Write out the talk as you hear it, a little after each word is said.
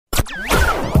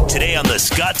Today on The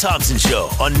Scott Thompson Show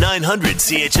on 900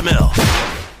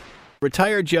 CHML.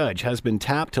 Retired judge has been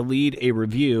tapped to lead a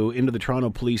review into the Toronto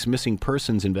Police missing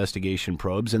persons investigation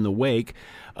probes in the wake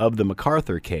of the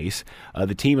MacArthur case.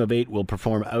 The team of 8 will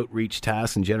perform outreach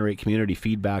tasks and generate community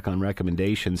feedback on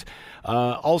recommendations.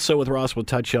 Also with Ross, we'll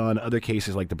touch on other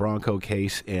cases like the Bronco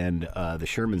case and the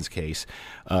Sherman's case.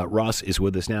 Ross is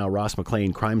with us now. Ross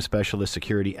McLean, crime specialist,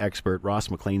 security expert,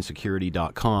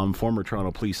 rossmcleansecurity.com, former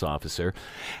Toronto police officer.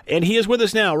 And he is with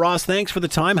us now. Ross, thanks for the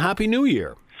time. Happy New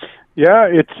Year. Yeah,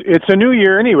 it's a new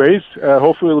year anyways.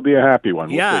 Hopefully it'll be a happy one.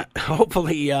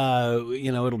 Hopefully,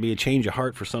 it'll be a change of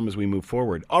heart for some as we move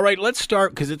forward. All right, let's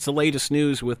start because it's the latest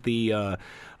news with the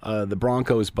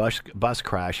Broncos bus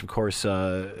crash. Of course,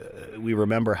 we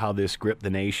remember how this gripped the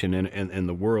nation and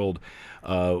the world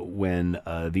when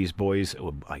these boys,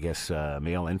 I guess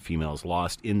male and females,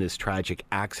 lost in this tragic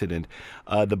accident.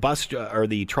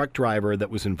 The truck driver that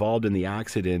was involved in the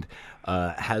accident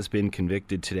has been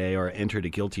convicted today or entered a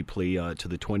guilty plea to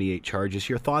the 28 charges.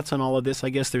 Your thoughts on all of this? I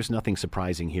guess there's nothing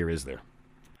surprising here, is there?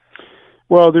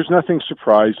 Well, there's nothing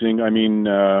surprising. I mean,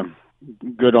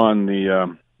 good on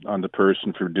the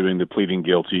person for doing the pleading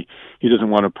guilty. He doesn't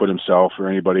want to put himself or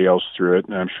anybody else through it,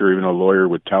 and I'm sure even a lawyer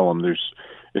would tell him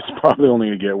it's probably only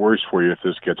going to get worse for you if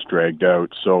this gets dragged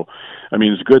out. So, I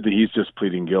mean, it's good that he's just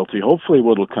pleading guilty. Hopefully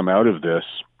what'll come out of this,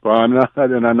 well, I'm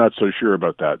not so sure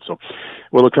about that. So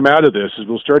what'll come out of this is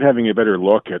we'll start having a better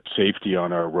look at safety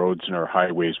on our roads and our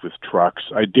highways with trucks.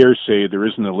 I dare say there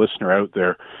isn't a listener out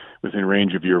there within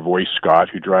range of your voice, Scott,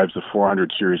 who drives the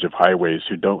 400 series of highways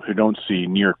who don't see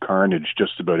near carnage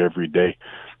just about every day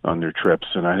on their trips.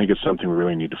 And I think it's something we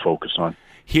really need to focus on.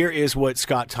 Here is what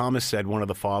Scott Thomas said, one of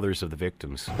the fathers of the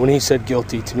victims. When he said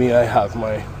guilty, to me, I have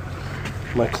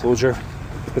my closure.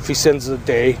 If he sends a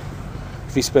day,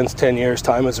 if he spends 10 years,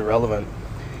 time is irrelevant.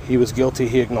 He was guilty,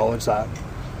 he acknowledged that.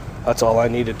 That's all I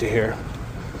needed to hear.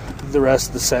 The rest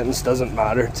of the sentence doesn't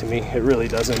matter to me. It really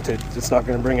doesn't. It's not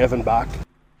going to bring Evan back.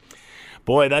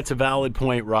 Boy, that's a valid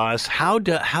point, Ross. How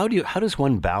does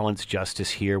one balance justice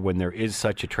here when there is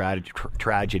such a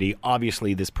tragedy?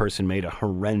 Obviously, this person made a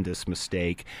horrendous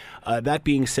mistake. That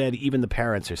being said, even the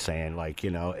parents are saying,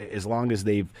 as long as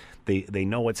they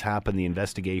know what's happened, the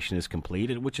investigation is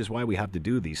completed, which is why we have to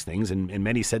do these things. And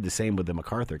many said the same with the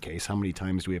MacArthur case. How many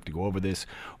times do we have to go over this,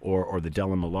 or the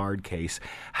Della Millard case?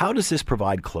 How does this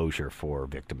provide closure for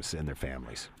victims and their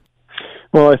families?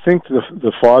 Well, I think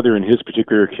the father in his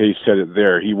particular case said it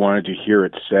there. He wanted to hear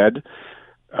it said.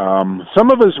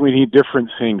 Some of us, we need different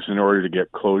things in order to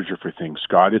get closure for things,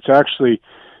 Scott. It's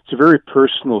a very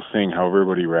personal thing how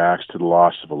everybody reacts to the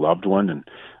loss of a loved one. And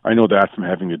I know that from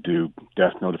having to do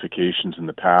death notifications in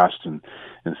the past and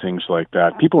things like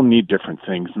that. People need different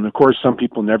things. And of course, some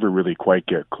people never really quite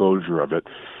get closure of it.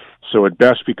 So at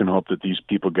best, we can hope that these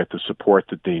people get the support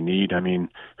that they need. I mean,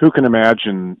 who can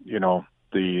imagine,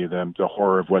 the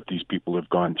horror of what these people have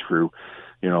gone through,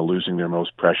 losing their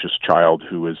most precious child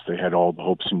who they had all the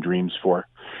hopes and dreams for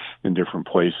in different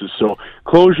places. So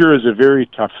closure is a very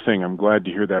tough thing. I'm glad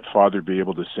to hear that father be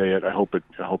able to say it. I hope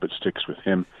it sticks with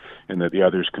him and that the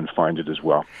others can find it as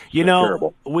well.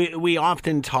 Terrible. We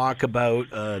often talk about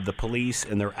the police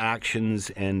and their actions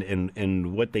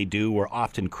and what they do. We're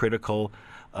often critical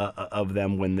of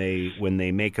them when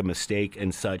they make a mistake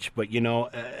and such. But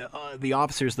the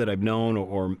officers that I've known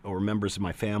or members of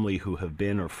my family who have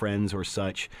been or friends or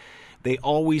such, they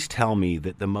always tell me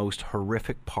that the most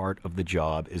horrific part of the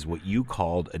job is what you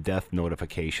called a death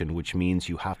notification, which means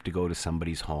you have to go to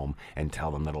somebody's home and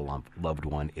tell them that a loved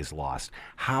one is lost.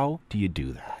 How do you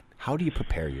do that? How do you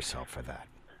prepare yourself for that?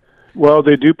 Well,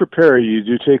 they do prepare you. You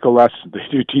do take a lesson. They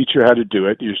do teach you how to do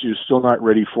it. You're still not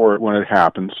ready for it when it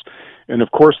happens. And,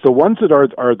 of course, the ones that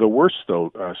are the worst,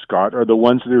 though, Scott, are the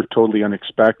ones that are totally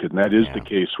unexpected. And that is the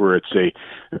case where it's a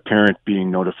parent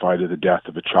being notified of the death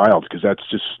of a child, because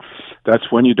that's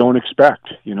when you don't expect.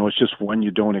 It's just when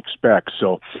you don't expect.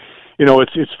 So,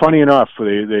 it's funny enough.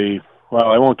 Well,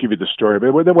 I won't give you the story,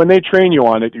 but when they train you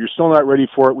on it, you're still not ready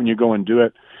for it when you go and do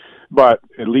it. But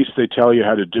at least they tell you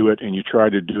how to do it, and you try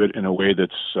to do it in a way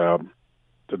that's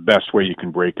the best way you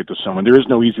can break it to someone. There is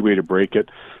no easy way to break it.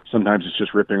 Sometimes it's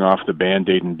just ripping off the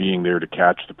Band-Aid and being there to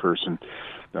catch the person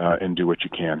and do what you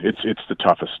can. It's the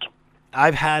toughest.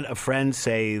 I've had a friend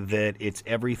say that it's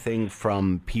everything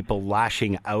from people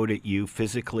lashing out at you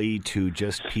physically to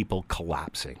just people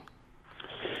collapsing.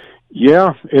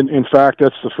 Yeah, in fact,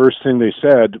 that's the first thing they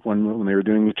said when they were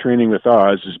doing the training with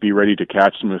us, is be ready to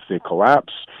catch them if they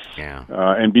collapse,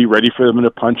 and be ready for them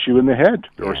to punch you in the head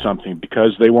or something,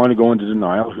 because they want to go into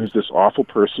denial. Who's this awful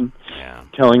person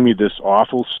telling me this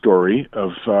awful story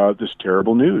of this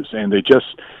terrible news? And they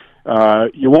just,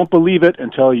 You won't believe it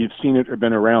until you've seen it or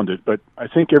been around it, but I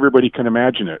think everybody can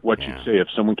imagine it, what you'd say if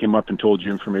someone came up and told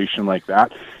you information like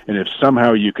that, and if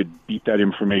somehow you could beat that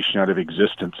information out of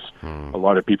existence, a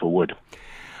lot of people would.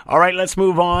 All right, let's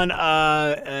move on.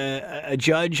 A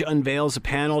judge unveils a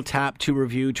panel tapped to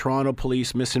review Toronto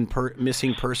Police missing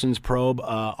persons probe.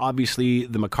 Obviously,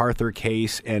 the MacArthur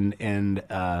case and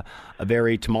a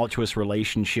very tumultuous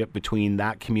relationship between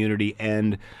that community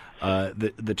and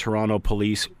the Toronto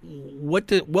Police. What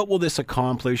will this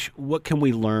accomplish? What can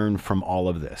we learn from all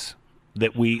of this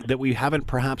that we haven't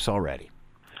perhaps already?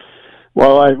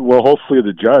 Well, hopefully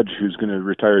the judge, who's going to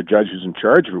retire judge who's in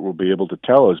charge of it, will be able to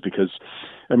tell us, because,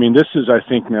 I mean, this is, I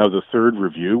think, now the third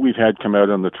review we've had come out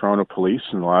on the Toronto Police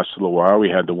in the last little while. We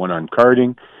had the one on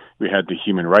carding. We had the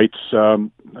human rights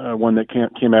one that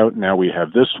came out. Now we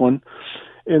have this one.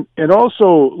 And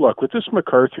also, look, with this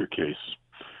MacArthur case,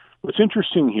 what's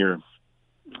interesting here,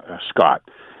 Scott,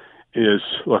 is,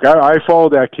 look, I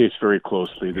followed that case very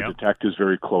closely, the detectives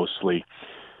very closely,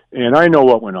 and I know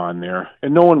what went on there,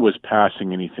 and no one was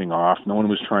passing anything off. No one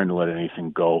was trying to let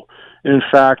anything go. And in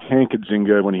fact, Hank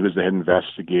Atzinga, when he was the head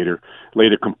investigator,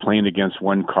 laid a complaint against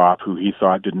one cop who he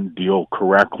thought didn't deal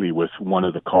correctly with one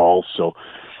of the calls. So,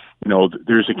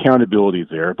 there's accountability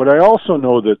there. But I also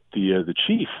know that the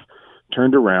chief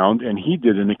turned around and he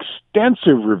did an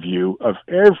extensive review of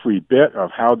every bit of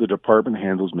how the department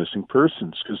handles missing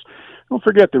persons. Because don't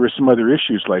forget, there were some other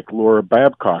issues like Laura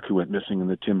Babcock, who went missing in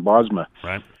the Tim Bosma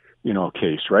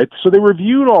case, right? So they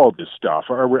reviewed all this stuff.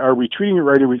 Are we treating it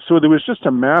right? So there was just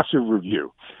a massive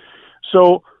review.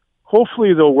 So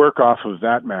hopefully they'll work off of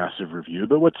that massive review.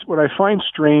 But what I find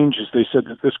strange is they said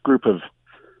that this group of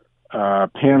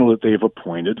panel that they've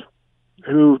appointed,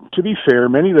 who, to be fair,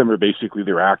 many of them are basically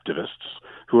their activists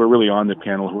who are really on the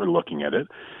panel who are looking at it.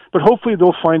 But hopefully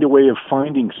they'll find a way of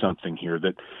finding something here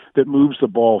that moves the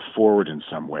ball forward in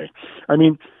some way. I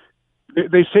mean,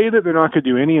 they say that they're not going to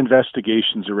do any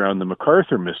investigations around the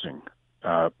MacArthur missing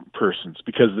persons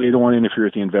because they don't want to interfere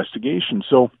with the investigation.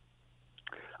 So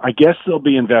I guess they'll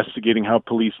be investigating how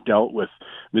police dealt with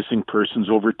missing persons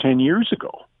over 10 years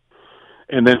ago,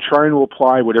 and then trying to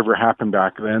apply whatever happened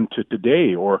back then to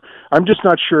today. Or I'm just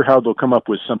not sure how they'll come up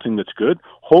with something that's good.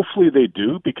 Hopefully they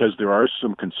do, because there are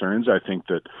some concerns, I think,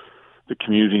 that the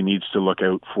community needs to look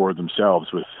out for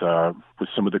themselves with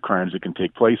some of the crimes that can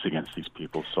take place against these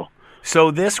people.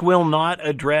 So this will not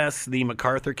address the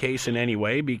MacArthur case in any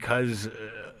way because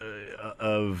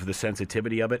of the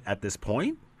sensitivity of it at this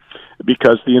point?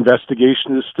 Because the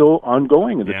investigation is still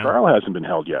ongoing and the trial hasn't been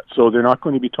held yet. So they're not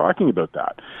going to be talking about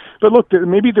that. But look,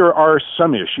 maybe there are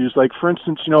some issues. Like, for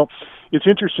instance, it's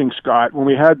interesting, Scott, when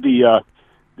we had the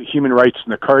human rights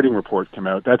and the carding report come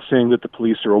out, that's saying that the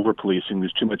police are over-policing,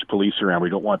 there's too much police around, we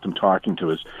don't want them talking to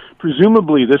us.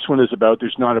 Presumably this one is about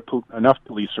there's not enough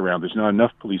police around, there's not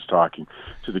enough police talking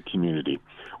to the community,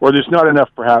 or there's not enough,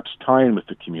 perhaps, tie-in with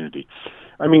the community.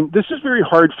 I mean, this is very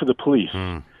hard for the police.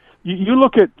 You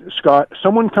look at, Scott,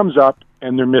 someone comes up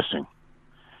and they're missing.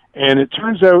 And it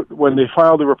turns out when they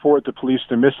file the report with the police,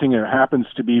 they're missing, and it happens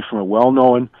to be from a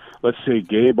well-known, let's say,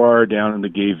 gay bar down in the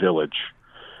gay village.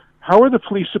 How are the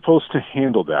police supposed to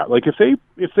handle that? Like, if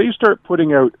they start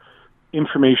putting out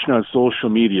information on social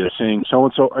media saying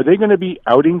so-and-so, are they going to be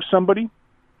outing somebody?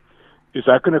 Is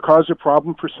that going to cause a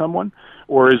problem for someone?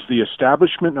 Or is the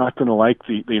establishment not going to like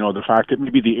the fact that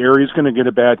maybe the area is going to get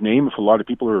a bad name if a lot of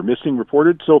people are missing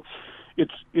reported? So it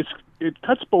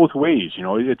cuts both ways.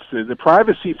 It's the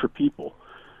privacy for people.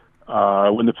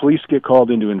 When the police get called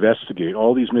in to investigate,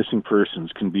 all these missing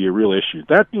persons can be a real issue.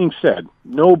 That being said,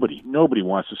 nobody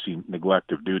wants to see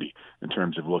neglect of duty in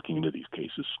terms of looking into these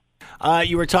cases.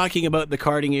 You were talking about the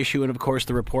carding issue and, of course,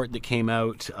 the report that came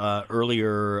out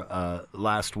earlier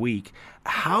last week.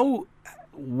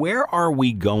 Where are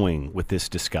we going with this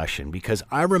discussion? Because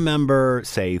I remember,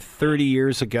 say, 30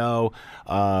 years ago,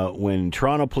 when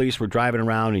Toronto police were driving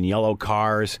around in yellow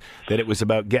cars, that it was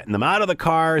about getting them out of the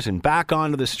cars and back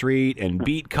onto the street and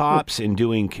beat cops and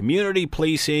doing community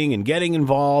policing and getting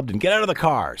involved and get out of the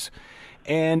cars.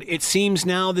 And it seems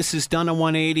now this is done a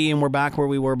 180 and we're back where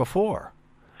we were before.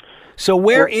 So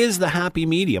where is the happy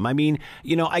medium? I mean,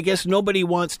 I guess nobody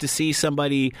wants to see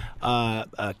somebody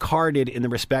carded in the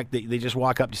respect that they just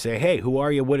walk up to say, hey, who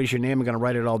are you? What is your name? I'm going to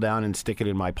write it all down and stick it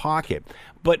in my pocket.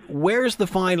 But where's the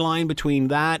fine line between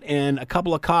that and a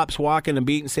couple of cops walking a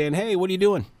beat and saying, hey, what are you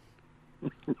doing?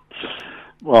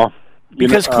 Well,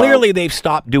 because clearly they've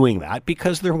stopped doing that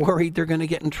because they're worried they're going to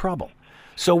get in trouble.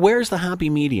 So where's the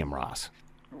happy medium, Ross?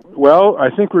 Well, I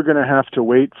think we're going to have to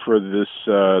wait for this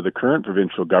the current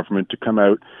provincial government to come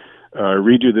out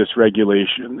redo this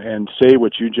regulation and say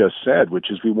what you just said, which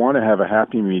is we want to have a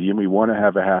happy medium, we want to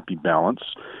have a happy balance.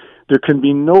 There can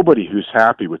be nobody who's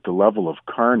happy with the level of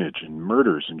carnage and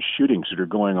murders and shootings that are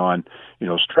going on,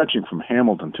 stretching from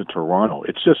Hamilton to Toronto.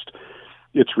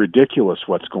 It's ridiculous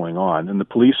what's going on, and the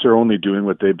police are only doing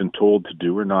what they've been told to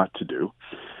do or not to do.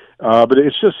 But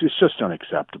it's just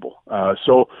unacceptable.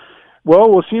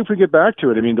 We'll see if we get back to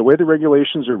it. I mean, the way the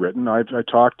regulations are written, I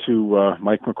talked to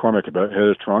Mike McCormick, about head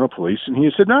of Toronto Police, and he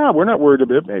said, "No, we're not worried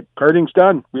about it. Hey, carding's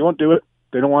done. We won't do it.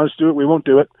 They don't want us to do it. We won't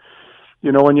do it."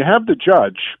 And you have the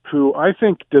judge, who I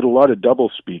think did a lot of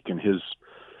doublespeak in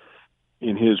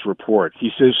his report. He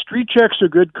says street checks are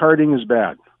good, carding is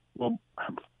bad. Well,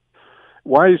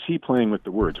 why is he playing with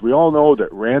the words? We all know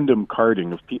that random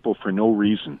carding of people for no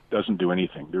reason doesn't do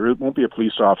anything. There won't be a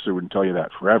police officer who would tell you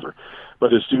that forever,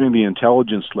 but it's doing the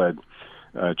intelligence-led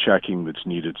checking that's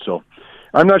needed. So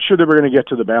I'm not sure that we're going to get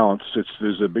to the balance.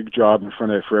 There's a big job in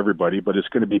front of it for everybody, but it's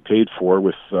going to be paid for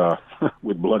with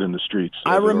blood in the streets.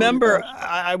 I remember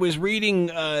I was reading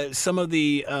some of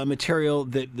the material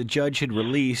that the judge had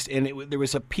released, and there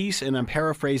was a piece, and I'm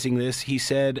paraphrasing this. He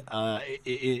said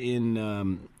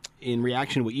in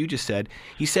reaction to what you just said,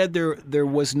 he said there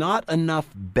was not enough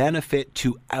benefit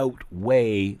to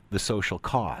outweigh the social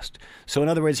cost. So in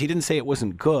other words, he didn't say it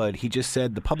wasn't good. He just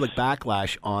said the public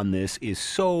backlash on this is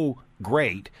so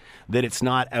great that it's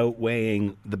not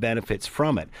outweighing the benefits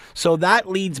from it. So that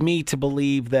leads me to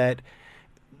believe that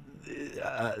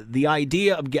the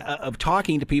idea of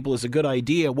talking to people is a good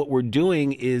idea. What we're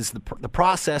doing is the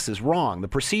process is wrong. The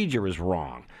procedure is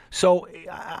wrong. So,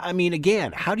 I mean,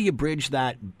 again, how do you bridge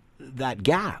that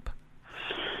gap?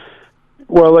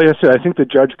 Well, like I said, I think the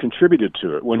judge contributed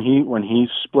to it when he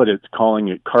split it, calling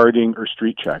it carding or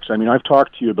street checks. I mean, I've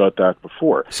talked to you about that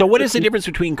before. So what is the difference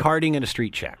between carding and a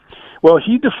street check? Well,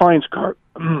 he defines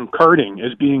carding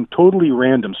as being totally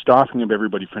random, stopping of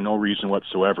everybody for no reason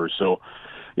whatsoever. So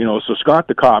Scott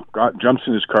the cop jumps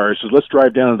in his car, says, "Let's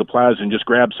drive down to the plaza and just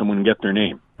grab someone and get their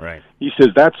name." Right. He says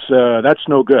that's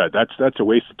no good. That's a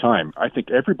waste of time. I think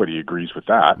everybody agrees with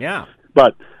that. Yeah.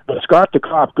 But Scott the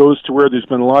cop goes to where there's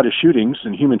been a lot of shootings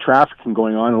and human trafficking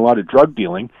going on, a lot of drug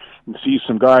dealing, and sees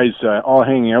some guys all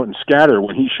hanging out and scatter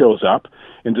when he shows up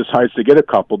and decides to get a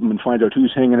couple of them and find out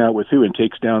who's hanging out with who and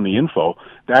takes down the info.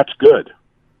 That's good.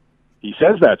 He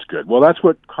says that's good. Well, that's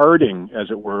what carding,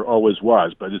 as it were, always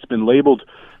was, but it's been labeled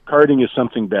carding is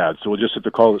something bad, so we'll just have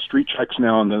to call it street checks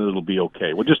now, and then it'll be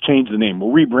okay. We'll just change the name.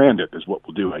 We'll rebrand it is what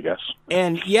we'll do, I guess.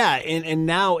 And, yeah, and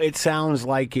now it sounds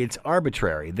like it's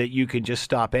arbitrary, that you could just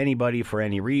stop anybody for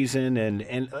any reason, and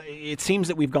it seems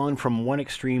that we've gone from one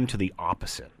extreme to the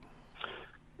opposite.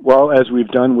 Well, as we've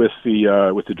done with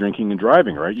the drinking and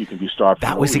driving, right? You can be stopped.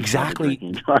 That was exactly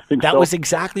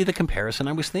the comparison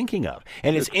I was thinking of,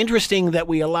 and it's interesting that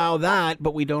we allow that,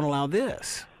 but we don't allow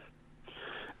this.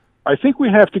 I think we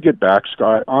have to get back,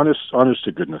 Scott, honest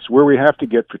to goodness, where we have to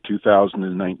get for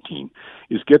 2019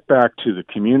 is get back to the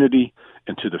community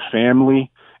and to the family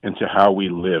and to how we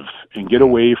live and get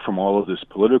away from all of this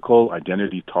political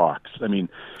identity talks. I mean,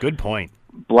 good point.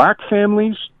 Black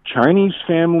families, Chinese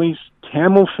families,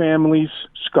 Tamil families,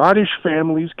 Scottish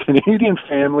families, Canadian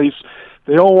families,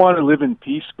 they all want to live in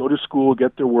peace, go to school,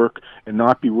 get their work, and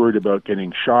not be worried about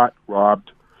getting shot, robbed,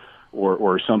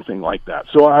 or something like that.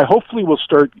 So I hopefully we'll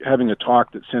start having a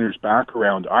talk that centers back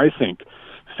around, I think,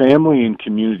 family and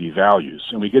community values,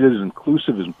 and we get it as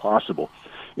inclusive as possible.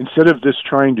 Instead of this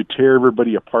trying to tear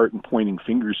everybody apart and pointing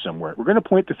fingers somewhere. We're going to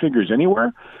point the fingers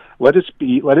anywhere. Let it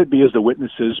be as the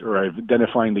witnesses are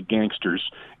identifying the gangsters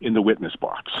in the witness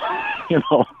box.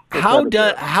 How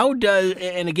does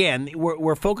and again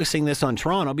we're focusing this on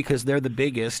Toronto because they're the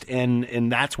biggest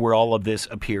and that's where all of this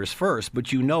appears first,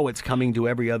 but it's coming to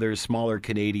every other smaller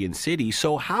Canadian city.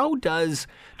 So how does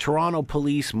Toronto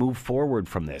Police move forward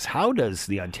from this? How does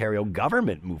the Ontario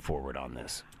government move forward on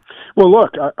this? Well,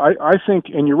 look, I think,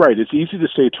 and you're right, it's easy to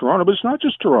say Toronto, but it's not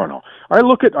just Toronto. I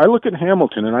look at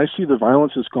Hamilton, and I see the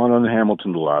violence that's gone on in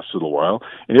Hamilton the last little while,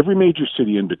 and every major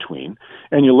city in between.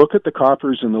 And you look at the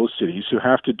coppers in those cities who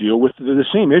have to deal with the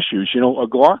same issues. A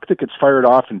Glock that gets fired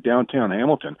off in downtown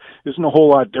Hamilton isn't a whole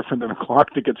lot different than a Glock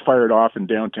that gets fired off in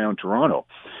downtown Toronto.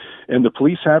 And the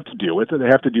police have to deal with it. They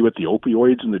have to deal with the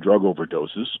opioids and the drug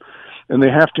overdoses. And they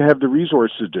have to have the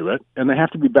resources to do it. And they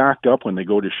have to be backed up when they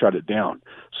go to shut it down.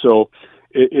 So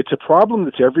it's a problem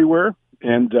that's everywhere.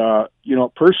 And,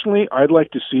 personally, I'd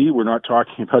like to see, we're not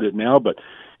talking about it now, but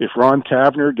if Ron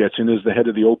Tavener gets in as the head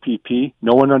of the OPP,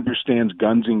 no one understands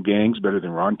guns and gangs better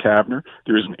than Ron Tavener.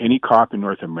 There isn't any cop in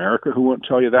North America who won't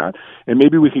tell you that. And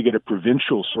maybe we could get a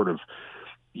provincial sort of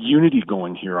unity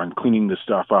going here on cleaning this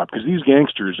stuff up, because these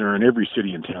gangsters are in every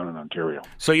city and town in Ontario.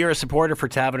 So you're a supporter for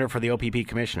Taverner for the OPP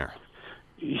commissioner?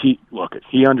 He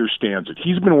understands it.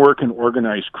 He's been working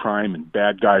organized crime and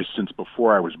bad guys since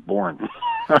before I was born.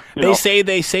 They say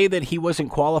that he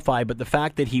wasn't qualified, but the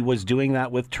fact that he was doing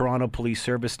that with Toronto Police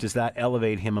Service, does that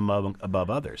elevate him above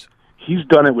others? He's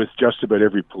done it with just about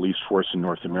every police force in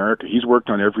North America. He's worked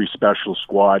on every special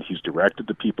squad. He's directed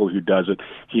the people who does it.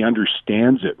 He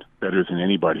understands it better than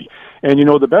anybody. And,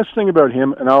 the best thing about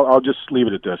him, and I'll just leave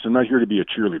it at this, I'm not here to be a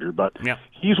cheerleader, but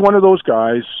He's one of those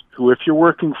guys who, if you're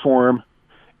working for him,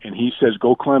 and he says,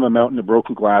 go climb a mountain of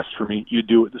broken glass for me, you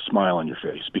do it with a smile on your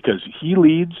face, because he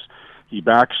leads, he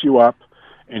backs you up,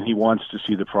 and he wants to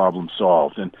see the problem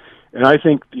solved. And I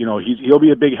think, he'll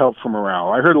be a big help for morale.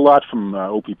 I heard a lot from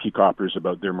OPP coppers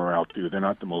about their morale, too. They're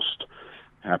not the most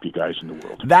happy guys in the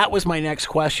world. That was my next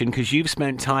question, because you've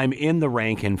spent time in the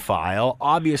rank and file.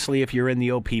 Obviously, if you're in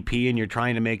the OPP and you're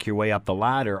trying to make your way up the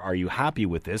ladder, are you happy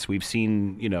with this? We've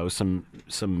seen,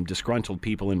 some disgruntled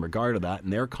people in regard to that in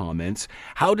their comments.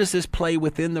 How does this play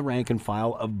within the rank and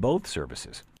file of both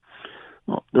services?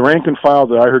 Well, the rank and file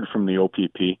that I heard from the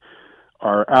OPP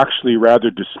are actually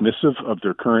rather dismissive of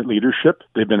their current leadership.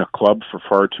 They've been a club for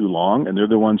far too long, and they're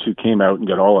the ones who came out and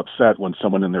got all upset when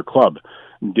someone in their club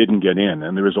didn't get in.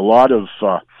 And there was a lot of,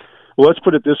 let's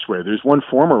put it this way. There's one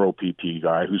former OPP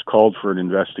guy who's called for an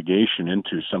investigation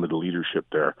into some of the leadership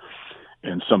there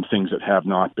and some things that have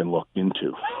not been looked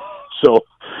into. So,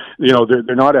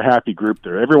 they're not a happy group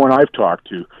there. Everyone I've talked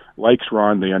to likes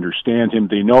Ron. They understand him.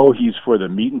 They know he's for the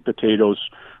meat and potatoes,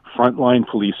 frontline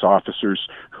police officers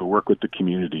who work with the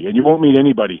community. And you won't meet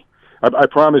anybody. I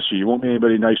promise you won't meet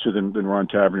anybody nicer than Ron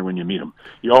Taverner when you meet him.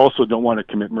 You also don't want to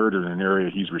commit murder in an area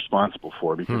he's responsible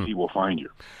for, because he will find you.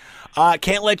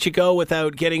 Can't let you go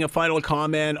without getting a final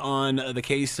comment on the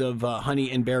case of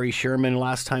Honey and Barry Sherman.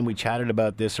 Last time we chatted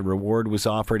about this, a reward was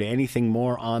offered. Anything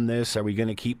more on this? Are we going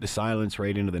to keep the silence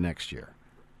right into the next year?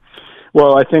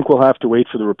 Well, I think we'll have to wait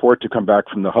for the report to come back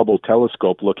from the Hubble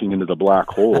telescope looking into the black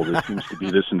hole. There seems to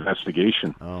be this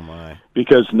investigation. Oh, my.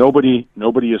 Because nobody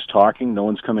is talking. No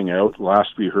one's coming out.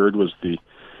 Last we heard was the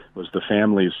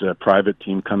family's private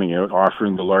team coming out,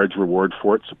 offering the large reward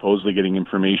for it, supposedly getting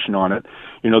information on it.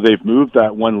 They've moved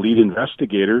that one lead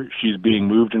investigator. She's being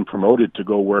moved and promoted to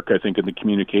go work, I think, in the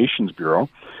Communications Bureau.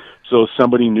 So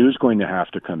somebody new is going to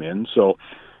have to come in. So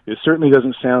it certainly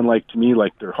doesn't sound to me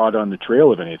like they're hot on the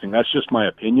trail of anything. That's just my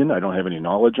opinion. I don't have any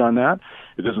knowledge on that.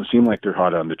 It doesn't seem like they're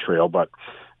hot on the trail, but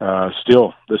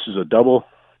still, this is a double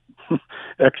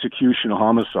execution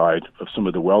homicide of some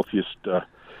of the wealthiest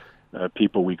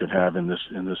people we could have in this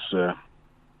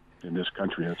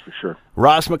country, that's for sure.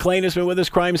 Ross McLean has been with us,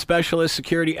 crime specialist,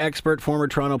 security expert, former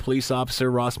Toronto police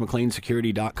officer.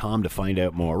 RossMcLeanSecurity.com to find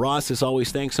out more. Ross, as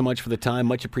always, thanks so much for the time.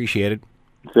 Much appreciated.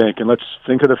 And let's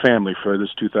think of the family for this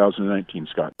 2019,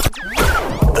 Scott.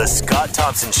 The Scott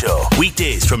Thompson Show,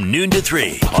 weekdays from noon to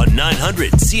 3 on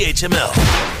 900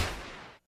 CHML.